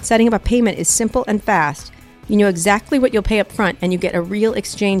 Setting up a payment is simple and fast. You know exactly what you'll pay up front, and you get a real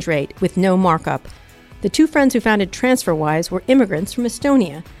exchange rate with no markup. The two friends who founded TransferWise were immigrants from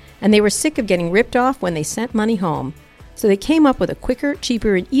Estonia, and they were sick of getting ripped off when they sent money home. So they came up with a quicker,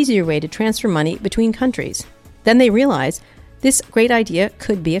 cheaper, and easier way to transfer money between countries. Then they realized this great idea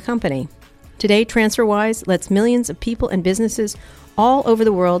could be a company. Today, TransferWise lets millions of people and businesses all over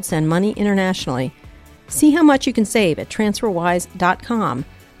the world send money internationally. See how much you can save at transferwise.com.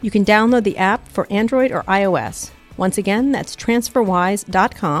 You can download the app for Android or iOS. Once again, that's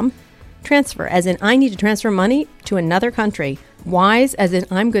transferwise.com. Transfer as in I need to transfer money to another country. Wise as in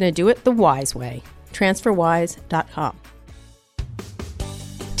I'm going to do it the wise way. Transferwise.com.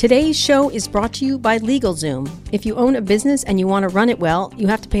 Today's show is brought to you by LegalZoom. If you own a business and you want to run it well, you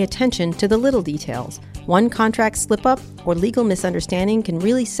have to pay attention to the little details. One contract slip-up or legal misunderstanding can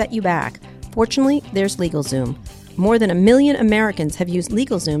really set you back. Fortunately, there's LegalZoom. More than 1 million Americans have used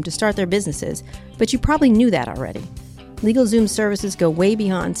LegalZoom to start their businesses, but you probably knew that already. LegalZoom services go way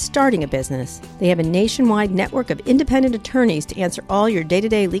beyond starting a business. They have a nationwide network of independent attorneys to answer all your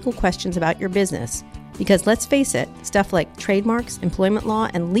day-to-day legal questions about your business. Because let's face it, stuff like trademarks, employment law,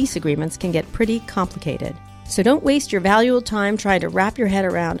 and lease agreements can get pretty complicated. So don't waste your valuable time trying to wrap your head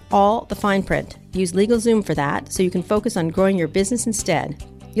around all the fine print. Use LegalZoom for that so you can focus on growing your business instead.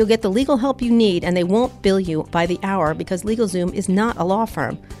 You'll get the legal help you need, and they won't bill you by the hour because LegalZoom is not a law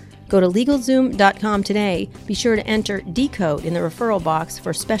firm. Go to LegalZoom.com today. Be sure to enter Decode in the referral box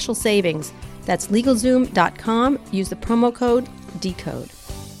for special savings. That's LegalZoom.com. Use the promo code Decode.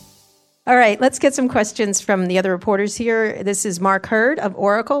 All right, let's get some questions from the other reporters here. This is Mark Hurd of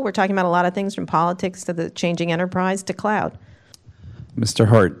Oracle. We're talking about a lot of things from politics to the changing enterprise to cloud. Mr.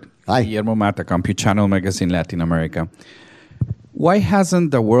 Hurd. Hi. Guillermo Mata, Compute Channel Magazine Latin America. Why hasn't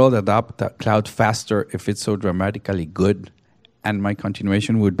the world adopted cloud faster if it's so dramatically good? And my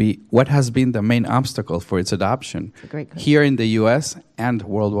continuation would be, what has been the main obstacle for its adoption here in the U.S. and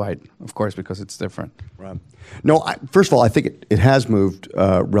worldwide? Of course, because it's different. Right. No, first of all, I think it has moved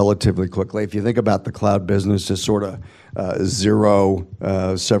relatively quickly. If you think about the cloud business as sort of zero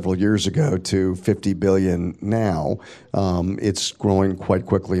several years ago to 50 billion now, it's growing quite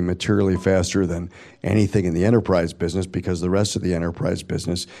quickly, materially faster than anything in the enterprise business because the rest of the enterprise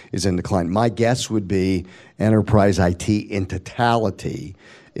business is in decline. My guess would be enterprise IT in totality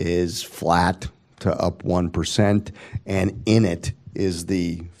is flat to up 1%, and in it is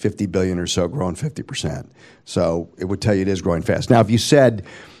the 50 billion or so growing 50%. So it would tell you it is growing fast. Now, if you said,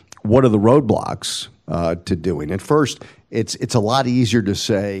 what are the roadblocks to doing it? First, it's a lot easier to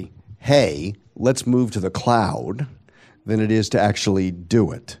say, hey, let's move to the cloud than it is to actually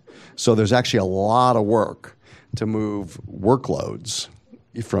do it. So there's actually a lot of work to move workloads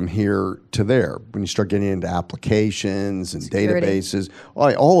from here to there. When you start getting into applications and Security. databases,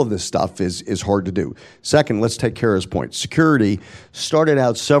 all of this stuff is hard to do. Second, let's take Kara's point. Security started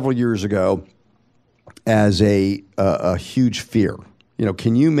out several years ago as a huge fear. You know,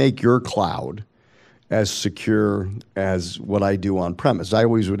 can you make your cloud as secure as what I do on premise? I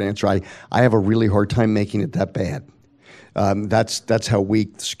always would answer, I have a really hard time making it that bad. That's how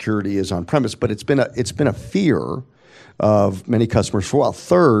weak security is on premise. But it's been a fear of many customers for a while.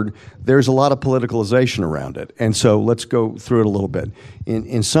 Third, there's a lot of politicalization around it. And so let's go through it a little bit.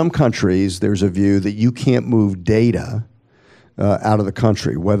 In some countries, there's a view that you can't move data out of the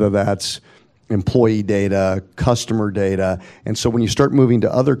country, whether that's employee data, customer data. And so when you start moving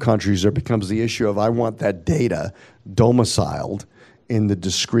to other countries, there becomes the issue of I want that data domiciled in the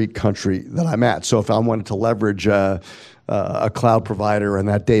discrete country that I'm at. So if I wanted to leverage a cloud provider and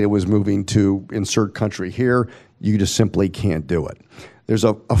that data was moving to insert country here, you just simply can't do it. There's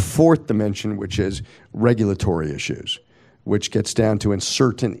a fourth dimension, which is regulatory issues, which gets down to in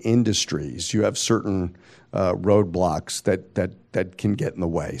certain industries, you have certain roadblocks that can get in the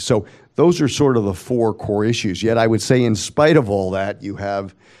way. So those are sort of the four core issues. Yet I would say in spite of all that, you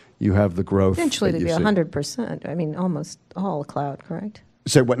have the growth. Eventually to be 100%. I mean, almost all cloud, correct?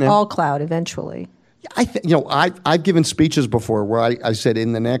 Say what now? All cloud eventually. I've given speeches before where I said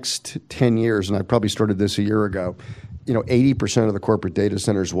in the next 10 years, and I probably started this a year ago, 80% of the corporate data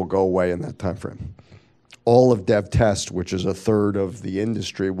centers will go away in that time frame. All of dev test, which is a third of the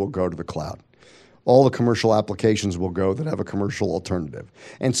industry, will go to the cloud. All the commercial applications will go that have a commercial alternative.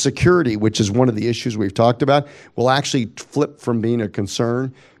 And security, which is one of the issues we've talked about, will actually flip from being a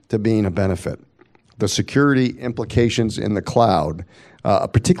concern to being a benefit. The security implications in the cloud,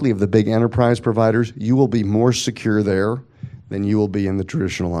 particularly of the big enterprise providers, you will be more secure there than you will be in the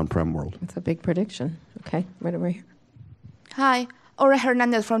traditional on-prem world. That's a big prediction. Okay, right over here. Hi, Aura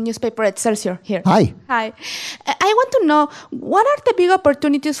Hernandez from newspaper Excelsior here. Hi. Hi. I want to know, what are the big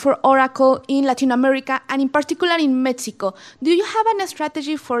opportunities for Oracle in Latin America and in particular in Mexico? Do you have a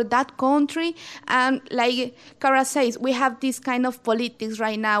strategy for that country? And like Kara says, we have this kind of politics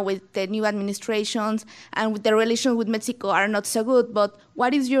right now with the new administrations and with the relations with Mexico are not so good. But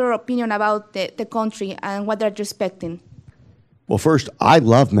what is your opinion about the country and what they're expecting? Well, first, I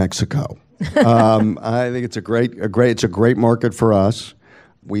love Mexico. I think it's a great market for us.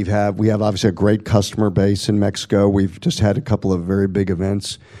 We have obviously a great customer base in Mexico. We've just had a couple of very big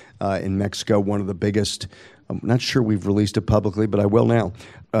events in Mexico. One of the biggest I'm not sure we've released it publicly, but I will now.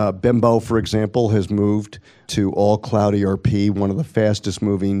 Bimbo, for example, has moved to all cloud ERP, one of the fastest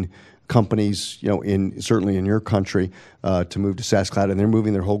moving companies, certainly in your country, to move to SaaS cloud, and they're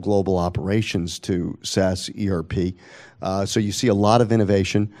moving their whole global operations to SaaS ERP. So you see a lot of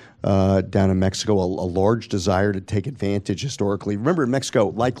innovation down in Mexico, a large desire to take advantage historically. Remember, in Mexico,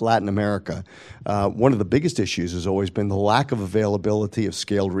 like Latin America, one of the biggest issues has always been the lack of availability of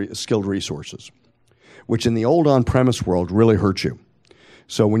skilled resources, which in the old on-premise world really hurt you.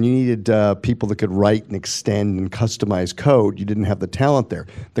 So when you needed people that could write and extend and customize code, you didn't have the talent there.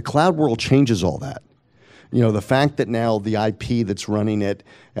 The cloud world changes all that. The fact that now the IP that's running at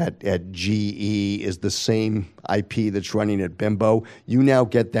GE is the same IP that's running at Bimbo, you now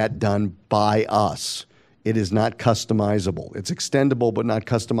get that done by us. It is not customizable. It's extendable but not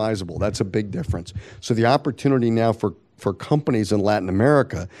customizable. That's a big difference. So the opportunity now for companies in Latin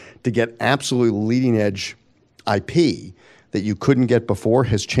America to get absolutely leading edge IP that you couldn't get before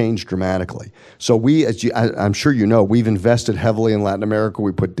has changed dramatically. So I'm sure you know, we've invested heavily in Latin America.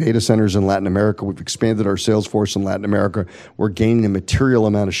 We put data centers in Latin America. We've expanded our sales force in Latin America. We're gaining a material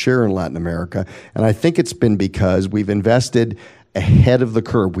amount of share in Latin America. And I think it's been because we've invested ahead of the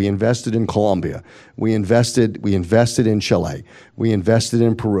curve. We invested in Colombia. We invested in Chile. We invested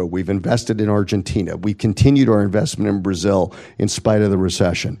in Peru. We've invested in Argentina. We continued our investment in Brazil in spite of the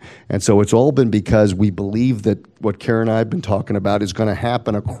recession. And so it's all been because we believe that what Karen and I have been talking about is going to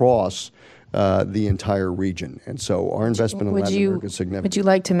happen across the entire region. And so our investment in Latin America is significant. Would you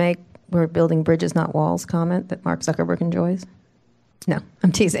like to make "we're building bridges, not walls" comment that Mark Zuckerberg enjoys? No,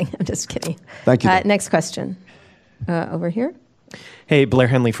 I'm teasing. I'm just kidding. Thank you. Next question. Over here. Hey, Blair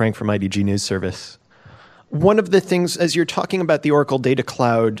Henley Frank from IDG News Service. One of the things, as you're talking about the Oracle Data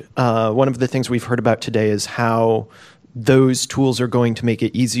Cloud, one of the things we've heard about today is how those tools are going to make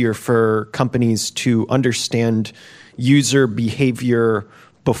it easier for companies to understand user behavior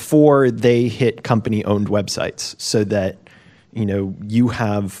before they hit company-owned websites, so that you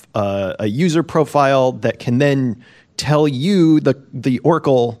have a user profile that can then tell you, the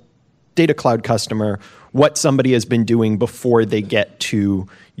Oracle Data Cloud customer, what somebody has been doing before they get to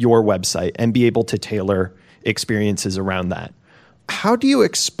your website, and be able to tailor experiences around that. How do you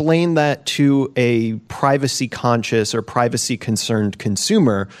explain that to a privacy conscious or privacy concerned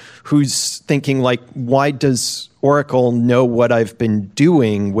consumer who's thinking like, why does Oracle know what I've been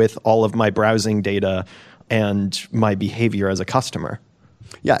doing with all of my browsing data and my behavior as a customer?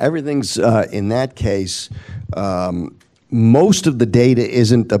 Yeah, everything's in that case, most of the data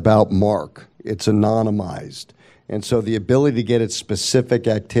isn't about Mark. It's anonymized. And so the ability to get at specific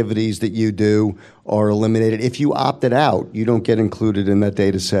activities that you do are eliminated. If you opted out, you don't get included in that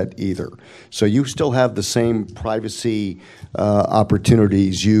data set either. So you still have the same privacy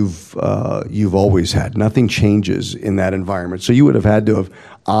opportunities you've always had. Nothing changes in that environment. So you would have had to have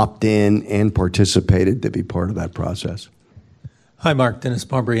opted in and participated to be part of that process. Hi, Mark. Dennis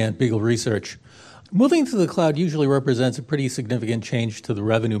Pombriant, Beagle Research. Moving to the cloud usually represents a pretty significant change to the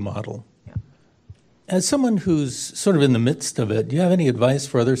revenue model. As someone who's sort of in the midst of it, do you have any advice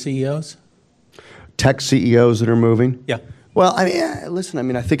for other CEOs? Tech CEOs that are moving? Yeah. Well,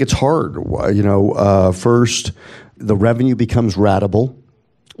 listen, I think it's hard. First, the revenue becomes ratable.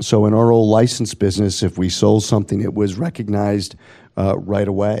 So in our old license business, if we sold something, it was recognized right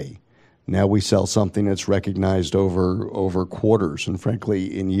away. Now we sell something that's recognized over quarters and,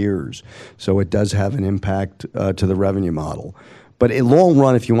 frankly, in years. So it does have an impact to the revenue model. But in long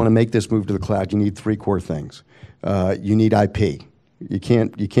run, if you want to make this move to the cloud, you need three core things. You need IP. You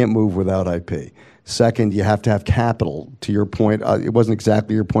can't move without IP. Second, you have to have capital. To your point, it wasn't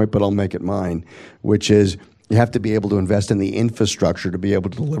exactly your point, but I'll make it mine, which is you have to be able to invest in the infrastructure to be able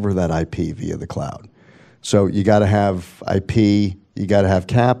to deliver that IP via the cloud. So you got to have IP, you got to have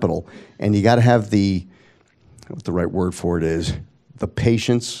capital, and you got to have what the right word for it is, the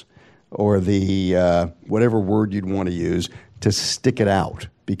patience or the whatever word you'd want to use, to stick it out,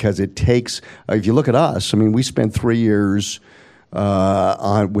 because it takes, if you look at us, we spent 3 years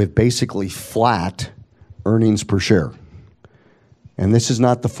with basically flat earnings per share. And this is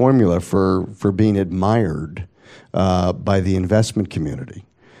not the formula for being admired by the investment community.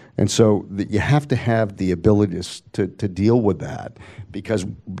 And so you have to have the ability to deal with that, because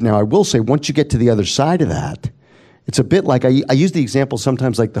now I will say, once you get to the other side of that, it's a bit like, I use the example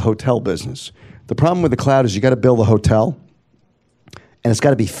sometimes like the hotel business. The problem with the cloud is you got to build a hotel, and it's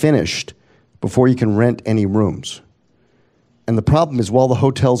got to be finished before you can rent any rooms. And the problem is, while the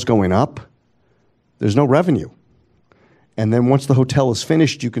hotel's going up, there's no revenue. And then once the hotel is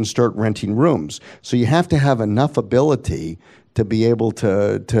finished, you can start renting rooms. So you have to have enough ability to be able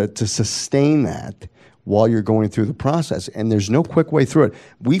to sustain that while you're going through the process, and there's no quick way through it.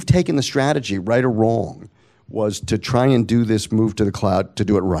 We've taken the strategy, right or wrong, was to try and do this move to the cloud, to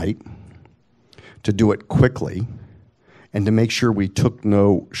do it right, to do it quickly, and to make sure we took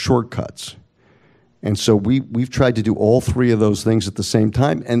no shortcuts. And so we've tried to do all three of those things at the same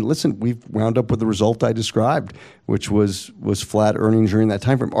time. And listen, we've wound up with the result I described, which was flat earnings during that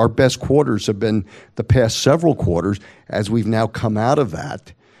time frame. Our best quarters have been the past several quarters as we've now come out of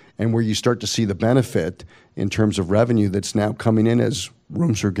that, and where you start to see the benefit in terms of revenue that's now coming in as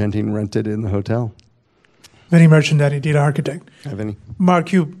rooms are getting rented in the hotel. Vinny Merchandani, data architect. Hi, Vinny.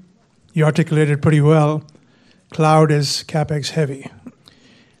 Mark, you articulated pretty well. Cloud is CapEx heavy.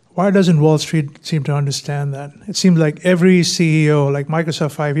 Why doesn't Wall Street seem to understand that? It seems like every CEO, like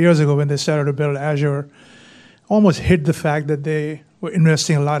Microsoft 5 years ago when they started to build Azure, almost hid the fact that they were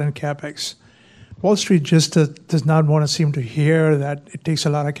investing a lot in CapEx. Wall Street just does not want to seem to hear that it takes a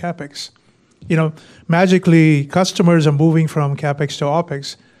lot of CapEx. Magically, customers are moving from CapEx to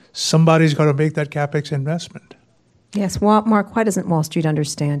OpEx. Somebody's got to make that CapEx investment. Yes, Mark, why doesn't Wall Street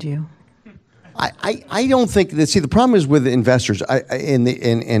understand you? I don't think that. See, the problem is with investors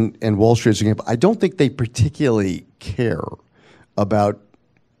and Wall Street, as an example, I don't think they particularly care about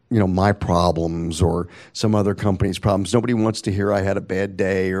my problems or some other company's problems. Nobody wants to hear I had a bad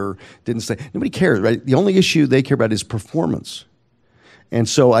day or didn't say. Nobody cares, right? The only issue they care about is performance. And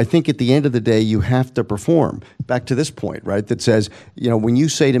so I think at the end of the day, you have to perform. Back to this point, right, that says, when you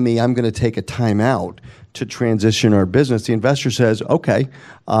say to me, I'm going to take a time out to transition our business, the investor says, okay,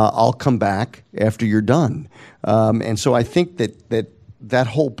 I'll come back after you're done. And so I think that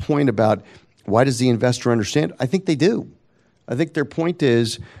whole point about why does the investor understand? I think they do. I think their point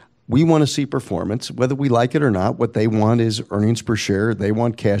is, we want to see performance, whether we like it or not. What they want is earnings per share, they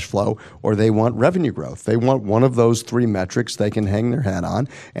want cash flow, or they want revenue growth. They want one of those three metrics they can hang their hat on,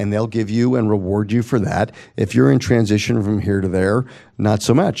 and they'll give you and reward you for that. If you're in transition from here to there, not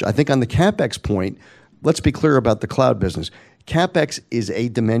so much. I think on the CapEx point, let's be clear about the cloud business. CapEx is a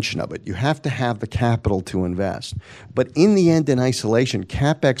dimension of it. You have to have the capital to invest. But in the end, in isolation,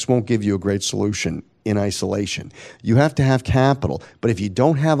 CapEx won't give you a great solution in isolation. You have to have capital. But if you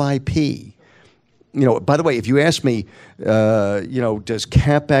don't have IP, by the way, if you ask me, does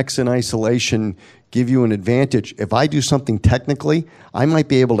CapEx in isolation give you an advantage? If I do something technically, I might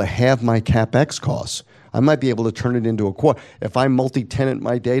be able to halve my CapEx costs. I might be able to turn it into a core. If I multi-tenant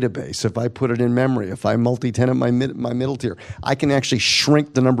my database, if I put it in memory, if I multi-tenant my middle tier, I can actually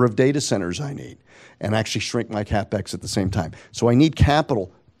shrink the number of data centers I need and actually shrink my CapEx at the same time. So I need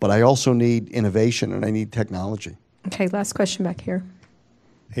capital, but I also need innovation and I need technology. Okay, last question back here.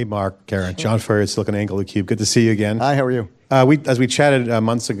 Hey, Mark, Karen. John Furrier, SiliconANGLE theCUBE. Good to see you again. Hi, how are you? As we chatted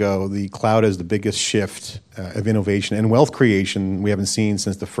months ago, the cloud is the biggest shift of innovation and wealth creation we haven't seen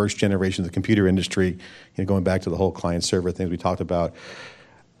since the first generation of the computer industry, going back to the whole client-server things we talked about.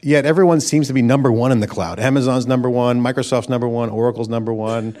 Yet everyone seems to be number one in the cloud. Amazon's number one, Microsoft's number one, Oracle's number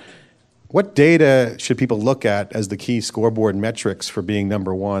one. What data should people look at as the key scoreboard metrics for being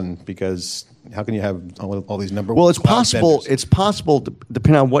number one? Because how can you have all these number one? Well, it's possible. Vendors? It's possible,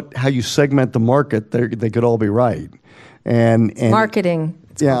 depending on how you segment the market, they could all be right. And marketing.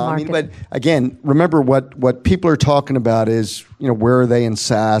 Marketing. But again, remember what people are talking about is where are they in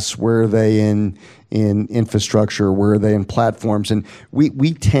SaaS, where are they in infrastructure, where are they in platforms, and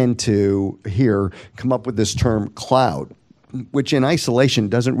we tend to here come up with this term cloud, which in isolation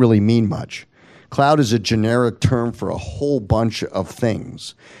doesn't really mean much. Cloud is a generic term for a whole bunch of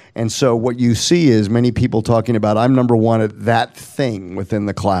things. And so what you see is many people talking about, I'm number one at that thing within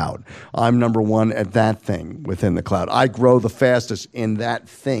the cloud. I'm number one at that thing within the cloud. I grow the fastest in that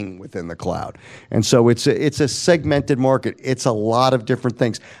thing within the cloud. And so it's a segmented market. It's a lot of different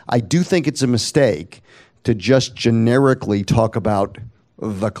things. I do think it's a mistake to just generically talk about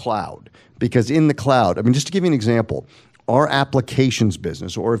the cloud. Because in the cloud, just to give you an example, our applications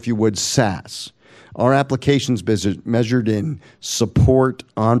business, or if you would, SaaS, our applications business measured in support,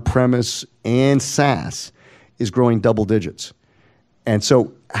 on-premise, and SaaS is growing double digits. And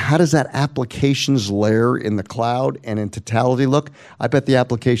so how does that applications layer in the cloud and in totality look? I bet the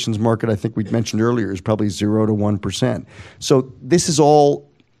applications market, I think we mentioned earlier, is probably 0 to 1%. So this is all,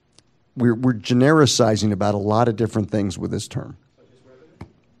 we're genericizing about a lot of different things with this term.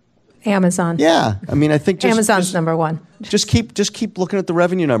 Amazon. Yeah, I think Amazon's number one. Just keep looking at the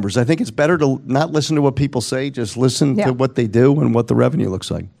revenue numbers. I think it's better to not listen to what people say, just listen to what they do and what the revenue looks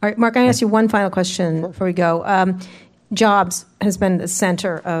like. All right, Mark, I'm going to ask you one final question before we go. Jobs has been the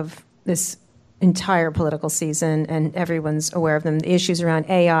center of this entire political season, and everyone's aware of them. The issues around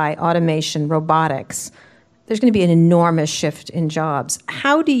AI, automation, robotics. There's going to be an enormous shift in jobs.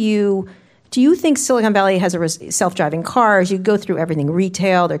 How do you Do you think Silicon Valley has self-driving cars? You go through everything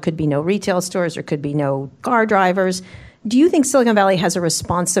retail. There could be no retail stores. There could be no car drivers. Do you think Silicon Valley has a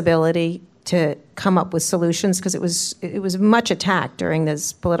responsibility to come up with solutions? Because it was much attacked during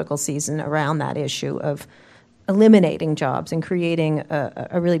this political season around that issue of eliminating jobs and creating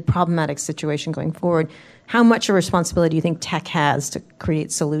a really problematic situation going forward. How much a responsibility do you think tech has to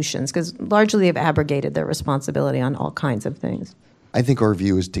create solutions? Because largely they've abrogated their responsibility on all kinds of things. I think our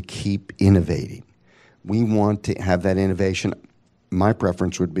view is to keep innovating. We want to have that innovation. My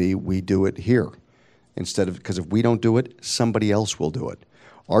preference would be we do it here because if we don't do it, somebody else will do it.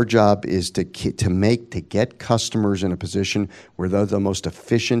 Our job is to get customers in a position where they're the most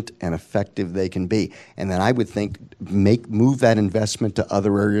efficient and effective they can be. And then I would think move that investment to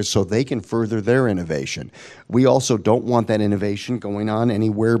other areas so they can further their innovation. We also don't want that innovation going on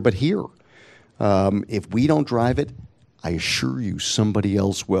anywhere but here. If we don't drive it, I assure you somebody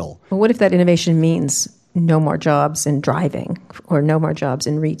else will. Well, what if that innovation means no more jobs in driving or no more jobs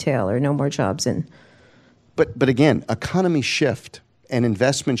in retail or no more jobs in... But again, economies shift and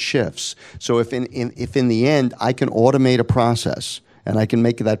investment shifts. So if in the end I can automate a process and I can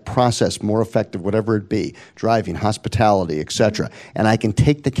make that process more effective, whatever it be, driving, hospitality, et cetera, and I can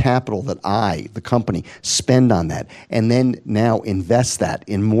take the capital that the company, spend on that, and then now invest that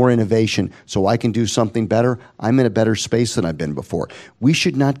in more innovation so I can do something better, I'm in a better space than I've been before. We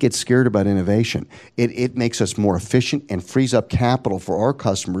should not get scared about innovation. It makes us more efficient and frees up capital for our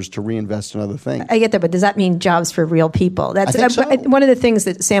customers to reinvest in other things. I get that, but does that mean jobs for real people? I think so. One of the things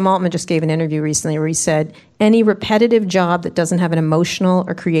that Sam Altman just gave an interview recently where he said, any repetitive job that doesn't have an emotional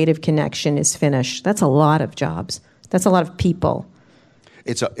or creative connection is finished. That's a lot of jobs. That's a lot of people.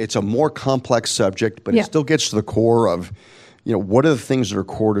 It's a more complex subject, but it still gets to the core of, what are the things that are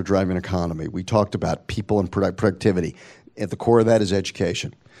core to driving an economy? We talked about people and productivity. At the core of that is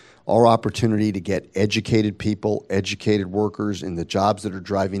education. Our opportunity to get educated people, educated workers in the jobs that are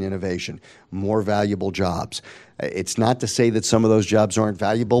driving innovation, more valuable jobs. It's not to say that some of those jobs aren't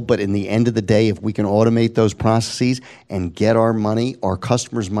valuable, but in the end of the day, if we can automate those processes and get our money, our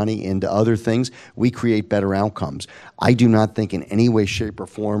customers' money into other things, we create better outcomes. I do not think in any way, shape, or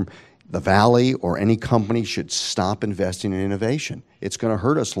form the Valley or any company should stop investing in innovation. It's going to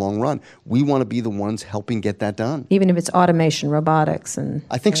hurt us long run. We want to be the ones helping get that done. Even if it's automation, robotics, and...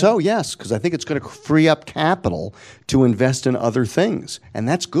 I think so, yes, because I think it's going to free up capital to invest in other things, and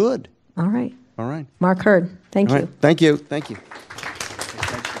that's good. All right. All right. Mark Hurd, thank you. Right. Thank you. Thank you.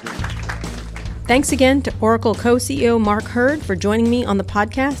 Thanks again to Oracle co-CEO Mark Hurd for joining me on the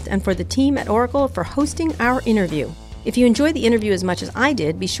podcast and for the team at Oracle for hosting our interview. If you enjoyed the interview as much as I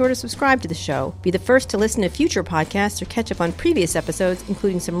did, be sure to subscribe to the show, be the first to listen to future podcasts or catch up on previous episodes,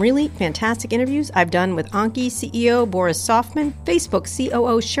 including some really fantastic interviews I've done with Anki CEO Boris Softman, Facebook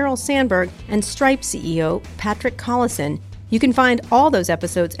COO Sheryl Sandberg, and Stripe CEO Patrick Collison. You can find all those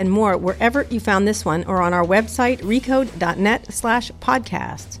episodes and more wherever you found this one or on our website,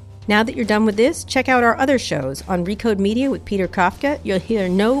 recode.net/podcasts. Now that you're done with this, check out our other shows. On Recode Media with Peter Kafka, you'll hear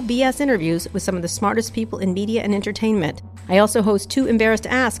no BS interviews with some of the smartest people in media and entertainment. I also host Too Embarrassed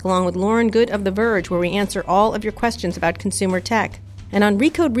to Ask along with Lauren Good of The Verge, where we answer all of your questions about consumer tech. And on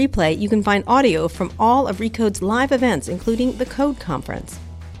Recode Replay, you can find audio from all of Recode's live events, including the Code Conference.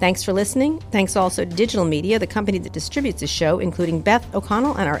 Thanks for listening. Thanks also to Digital Media, the company that distributes the show, including Beth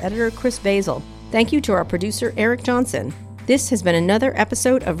O'Connell and our editor, Chris Basil. Thank you to our producer, Eric Johnson. This has been another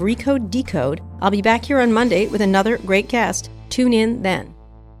episode of Recode Decode. I'll be back here on Monday with another great guest. Tune in then.